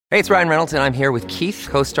Hey, it's Ryan Reynolds, and I'm here with Keith,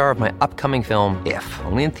 co-star of my upcoming film, If,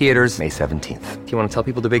 only in theaters May 17th. Do you want to tell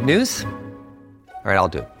people the big news? All right, I'll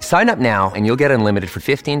do it. Sign up now and you'll get unlimited for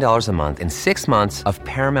 $15 a month and 6 months of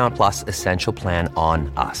Paramount Plus Essential Plan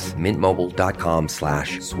on us.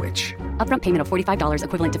 MintMobile.com/switch. Upfront payment of $45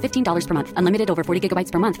 equivalent to $15 per month. Unlimited over 40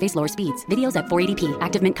 gigabytes per month. Face lower speeds. Videos at 480p.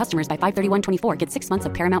 Active Mint customers by 531.24 get 6 months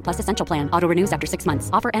of Paramount Plus Essential Plan. Auto renews after 6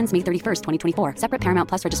 months. Offer ends May 31st, 2024. Separate Paramount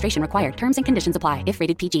Plus registration required. Terms and conditions apply if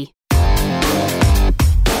rated PG.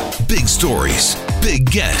 Big stories,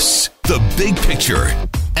 big guests, the big picture.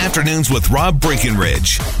 Afternoons with Rob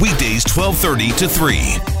Breckenridge. Weekdays 12:30 to 3,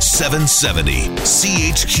 770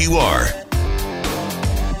 CHQR.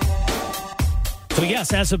 So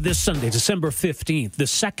yes, as of this Sunday, December 15th, the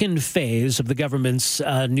second phase of the government's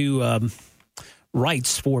new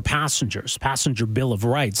rights for passengers, Passenger Bill of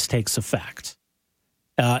Rights, takes effect.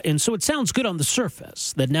 And so it sounds good on the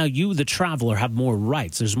surface that now you, the traveler, have more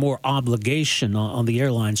rights. There's more obligation on the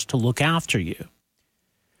airlines to look after you.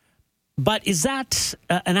 But is that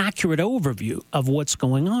an accurate overview of what's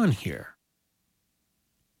going on here?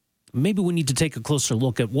 Maybe we need to take a closer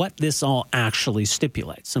look at what this all actually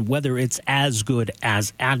stipulates and whether it's as good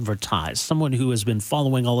as advertised. Someone who has been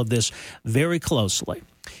following all of this very closely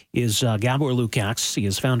is Gabor Lukacs. He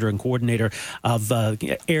is founder and coordinator of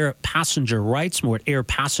Air Passenger Rights, more at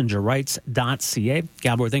airpassengerrights.ca.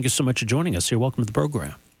 Gabor, thank you so much for joining us here. Welcome to the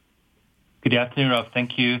program. Good afternoon, Rob.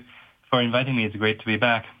 Thank you for inviting me. It's great to be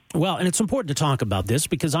back. Well, and it's important to talk about this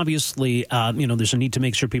because obviously, there's a need to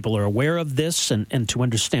make sure people are aware of this and to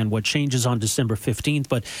understand what changes on December 15th.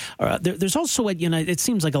 But there's also, it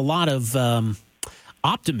seems like a lot of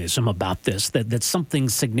optimism about this, that something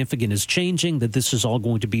significant is changing, that this is all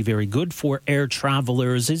going to be very good for air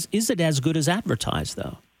travelers. Is it as good as advertised,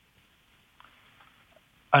 though?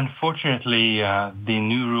 Unfortunately, the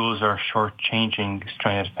new rules are shortchanging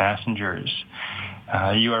stranded passengers.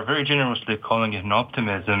 You are very generously calling it an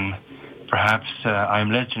optimism. Perhaps I'm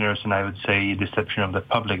less generous, and I would say deception of the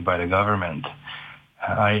public by the government.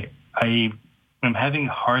 I am having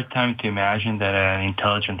a hard time to imagine that an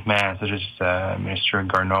intelligent man, such as Minister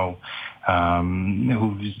Garneau,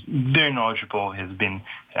 who's very knowledgeable, has been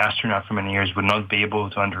an astronaut for many years, would not be able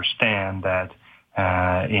to understand that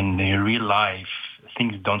in the real life,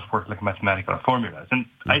 things don't work like mathematical formulas. And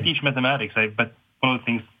I teach mathematics, but one of the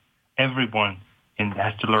things everyone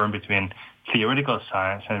has to learn between theoretical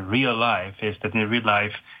science and real life is that in real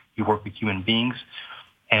life you work with human beings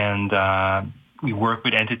and we work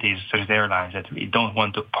with entities such as airlines that we don't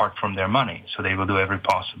want to part from their money, so they will do every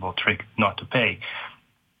possible trick not to pay.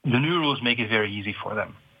 The new rules make it very easy for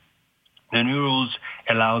them. The new rules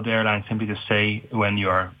allow the airline simply to say when you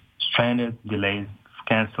are stranded, delayed,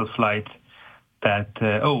 canceled flights, that,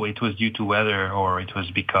 it was due to weather or it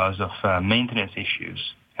was because of maintenance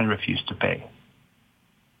issues, and refuse to pay.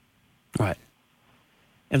 Right.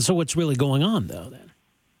 And so what's really going on, though, then?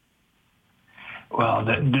 Well,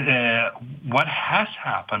 what has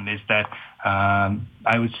happened is that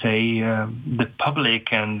I would say the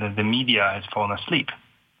public and the media has fallen asleep.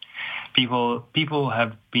 People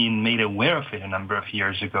have been made aware of it a number of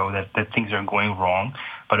years ago that things are going wrong.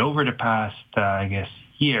 But over the past,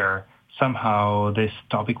 year, somehow this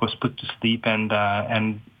topic was put to sleep, and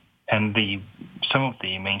some of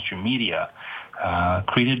the mainstream media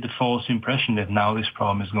created the false impression that now this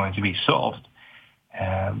problem is going to be solved.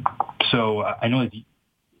 So I know that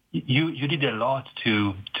you did a lot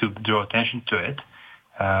to draw attention to it,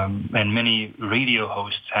 and many radio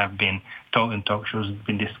hosts have been talk shows have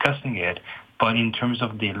been discussing it. But in terms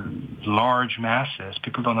of the large masses,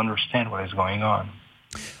 people don't understand what is going on.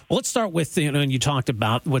 Well, let's start with, and you talked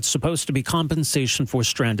about what's supposed to be compensation for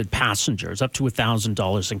stranded passengers, up to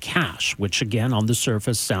 $1,000 in cash, which, again, on the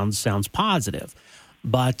surface sounds positive.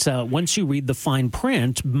 But once you read the fine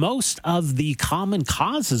print, most of the common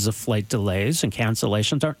causes of flight delays and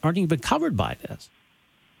cancellations aren't even covered by this.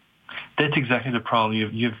 That's exactly the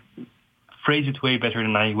problem. You've phrased it way better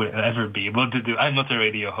than I would ever be able to do. I'm not a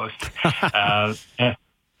radio host.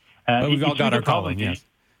 We've all got our calling, yes.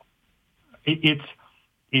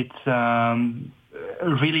 It's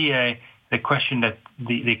really a question that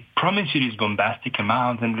they promise you these bombastic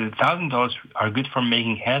amounts, and the $1,000 are good for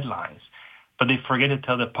making headlines. But they forget to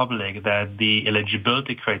tell the public that the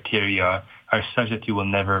eligibility criteria are such that you will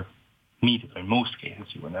never meet it. In most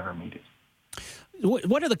cases, you will never meet it.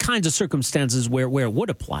 What are the kinds of circumstances where it would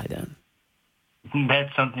apply then?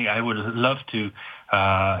 That's something I would love to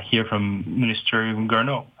hear from Minister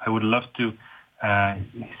Garneau. I would love to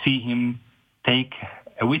see him take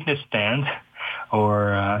a witness stand,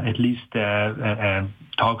 or at least a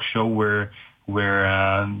talk show where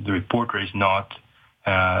the reporter is not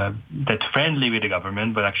that's friendly with the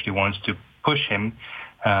government, but actually wants to push him,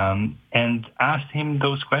 and ask him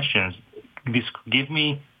those questions. Give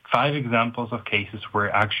me 5 examples of cases where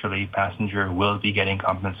actually passenger will be getting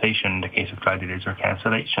compensation in the case of flight delays or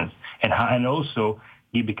cancellations. And also,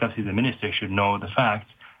 he, because he's a minister, should know the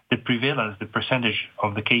facts, the prevalence, the percentage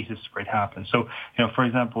of the cases where it happens. So, for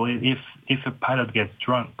example, if a pilot gets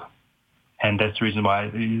drunk, and that's the reason why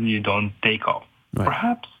you don't take off, right,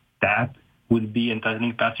 perhaps that would be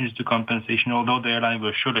entitling passengers to compensation, although the airline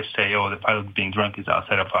will surely say, the pilot being drunk is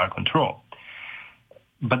outside of our control.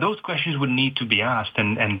 But those questions would need to be asked,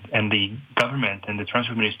 and the government and the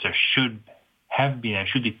transport minister should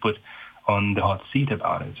be put on the hot seat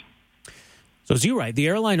about it. So as you write, the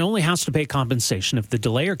airline only has to pay compensation if the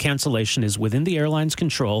delay or cancellation is within the airline's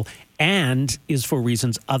control and is for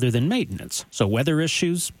reasons other than maintenance. So weather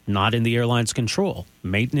issues, not in the airline's control.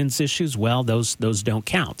 Maintenance issues, well, those don't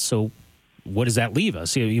count. So what does that leave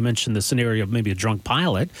us? You mentioned the scenario of maybe a drunk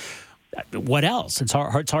pilot. What else? It's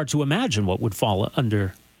hard to imagine what would fall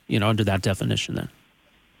under that definition then.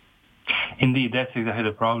 Indeed, that's exactly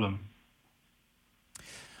the problem.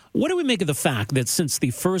 What do we make of the fact that since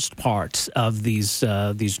the first part of these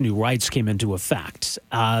new rights came into effect,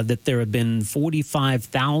 that there have been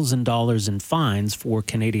 $45,000 in fines for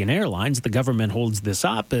Canadian Airlines? The government holds this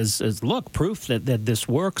up as proof that this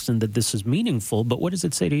works and that this is meaningful. But what does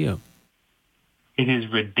it say to you? It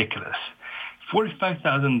is ridiculous.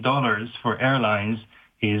 $45,000 for airlines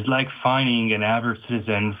is like fining an average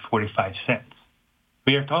citizen 45 cents.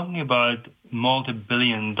 We are talking about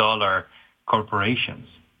multi-billion-dollar corporations.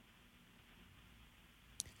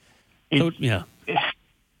 I'm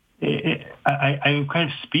kind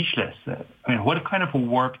of speechless. I mean, what kind of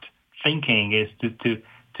warped thinking is to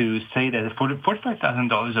say that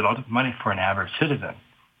 $45,000 is a lot of money for an average citizen,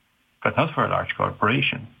 but not for a large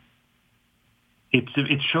corporation.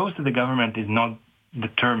 It shows that the government is not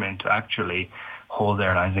determined to actually hold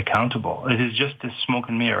airlines accountable. It is just a smoke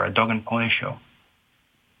and mirror, a dog and pony show.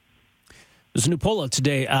 There's a new poll out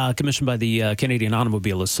today commissioned by the Canadian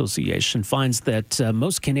Automobile Association finds that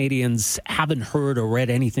most Canadians haven't heard or read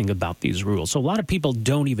anything about these rules. So a lot of people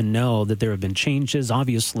don't even know that there have been changes.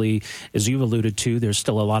 Obviously, as you've alluded to, there's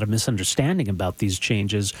still a lot of misunderstanding about these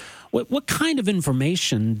changes. What kind of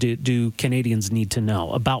information do Canadians need to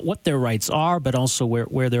know about what their rights are, but also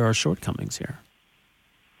where there are shortcomings here?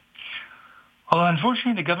 Well,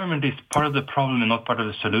 unfortunately, the government is part of the problem and not part of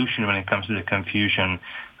the solution when it comes to the confusion.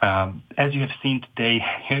 As you have seen today,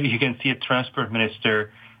 you can see a transport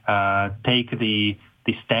minister take the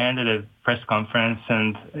stand at a press conference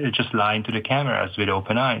and just lie into the cameras with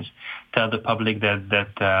open eyes, tell the public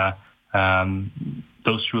that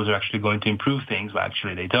those rules are actually going to improve things. Well,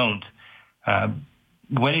 actually, they don't.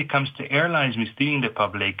 When it comes to airlines misleading the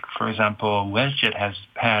public, for example, WestJet has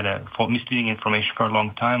had misleading information for a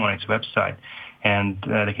long time on its website, and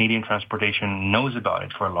the Canadian Transportation knows about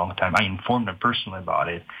it for a long time. I informed them personally about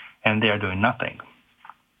it, and they are doing nothing.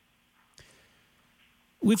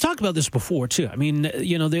 We've talked about this before, too. I mean,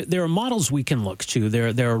 there are models we can look to.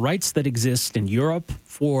 There are rights that exist in Europe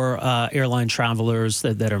for airline travelers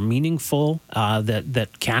that are meaningful, that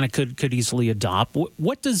Canada could easily adopt.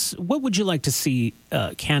 What would you like to see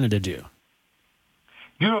Canada do?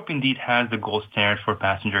 Europe indeed has the gold standard for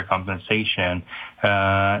passenger compensation.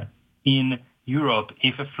 In Europe,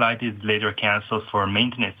 if a flight is delayed or canceled for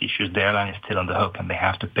maintenance issues, the airline is still on the hook and they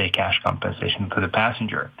have to pay cash compensation for the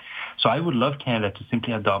passenger. So I would love Canada to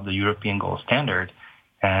simply adopt the European gold standard.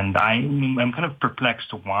 And I'm kind of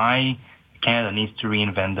perplexed why Canada needs to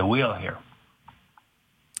reinvent the wheel here.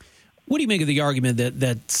 What do you make of the argument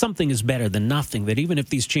that something is better than nothing, that even if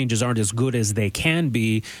these changes aren't as good as they can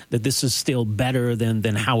be, that this is still better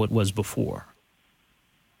than how it was before?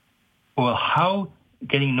 Well, how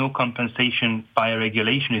getting no compensation by a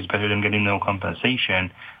regulation is better than getting no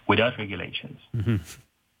compensation without regulations? Mm-hmm.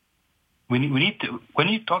 We need to, when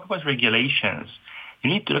you talk about regulations, you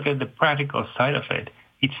need to look at the practical side of it.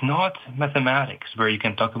 It's not mathematics where you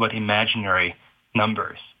can talk about imaginary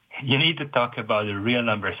numbers. You need to talk about the real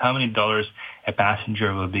numbers, how many dollars a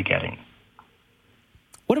passenger will be getting.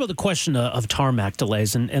 What about the question of tarmac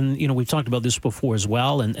delays? And we've talked about this before as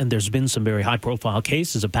well, and there's been some very high-profile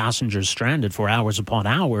cases of passengers stranded for hours upon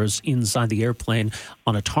hours inside the airplane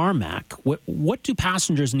on a tarmac. What do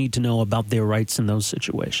passengers need to know about their rights in those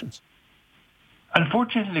situations?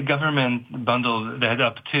 Unfortunately, the government bundled that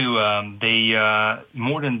up too. They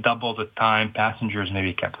more than double the time passengers may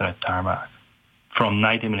be kept on a tarmac, from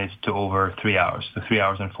 90 minutes to over 3 hours, to 3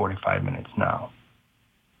 hours and 45 minutes now.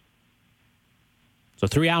 So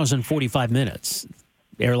 3 hours and 45 minutes.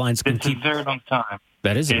 Airlines can keep... It's a very long time.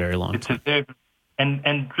 That is a very long time.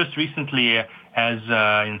 And just recently, as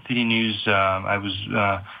in City News, I was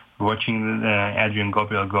watching Adrian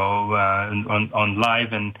Gabriel go on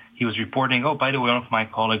live, and he was reporting, oh, by the way, one of my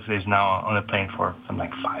colleagues is now on a plane for something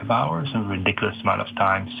like 5 hours, a ridiculous amount of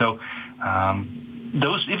time. So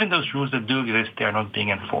even those rules that do exist, they are not being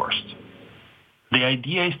enforced. The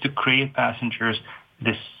idea is to create passengers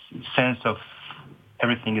this sense of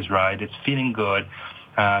everything is right, it's feeling good,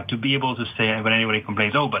 to be able to say when anybody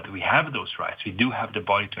complains, oh, but we have those rights, we do have the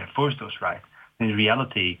body to enforce those rights. In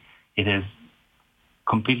reality, it is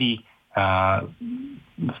completely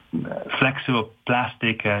flexible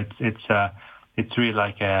plastic. It's really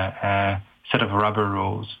like a set of rubber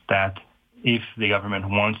rules that if the government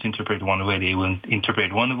wants to interpret it one way, they will interpret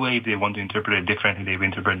it one way. If they want to interpret it differently, they will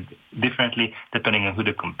interpret it differently, depending on who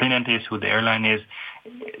the complainant is, who the airline is.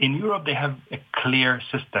 In Europe, they have a clear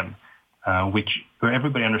system where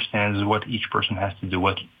everybody understands what each person has to do,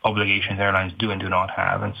 what obligations airlines do and do not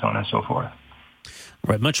have, and so on and so forth. All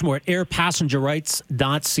right, much more at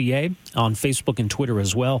airpassengerrights.ca on Facebook and Twitter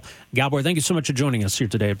as well. Gabor, thank you so much for joining us here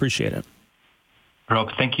today. Appreciate it. Rob,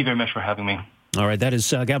 thank you very much for having me. All right, that is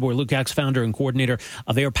Gabor Lukacs, founder and coordinator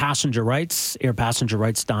of Air Passenger Rights,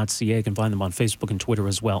 airpassengerrights.ca. You can find them on Facebook and Twitter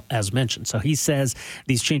as well, as mentioned. So he says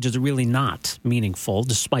these changes are really not meaningful,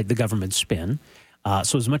 despite the government spin.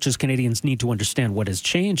 So as much as Canadians need to understand what has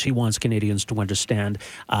changed, he wants Canadians to understand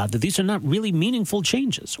that these are not really meaningful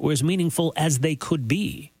changes, or as meaningful as they could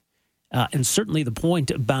be. And certainly the point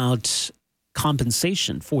about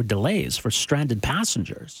compensation for delays for stranded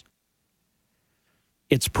passengers,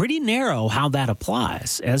 it's pretty narrow how that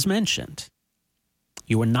applies, as mentioned.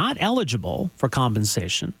 You are not eligible for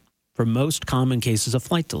compensation for most common cases of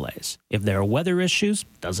flight delays. If there are weather issues,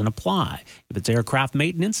 doesn't apply. If it's aircraft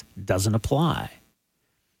maintenance, doesn't apply.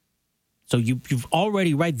 So you've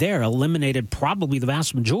already right there eliminated probably the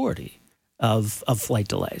vast majority of flight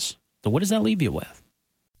delays. So what does that leave you with?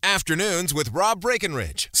 Afternoons with Rob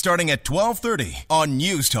Breckenridge, starting at 12:30 on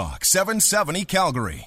News Talk 770 Calgary.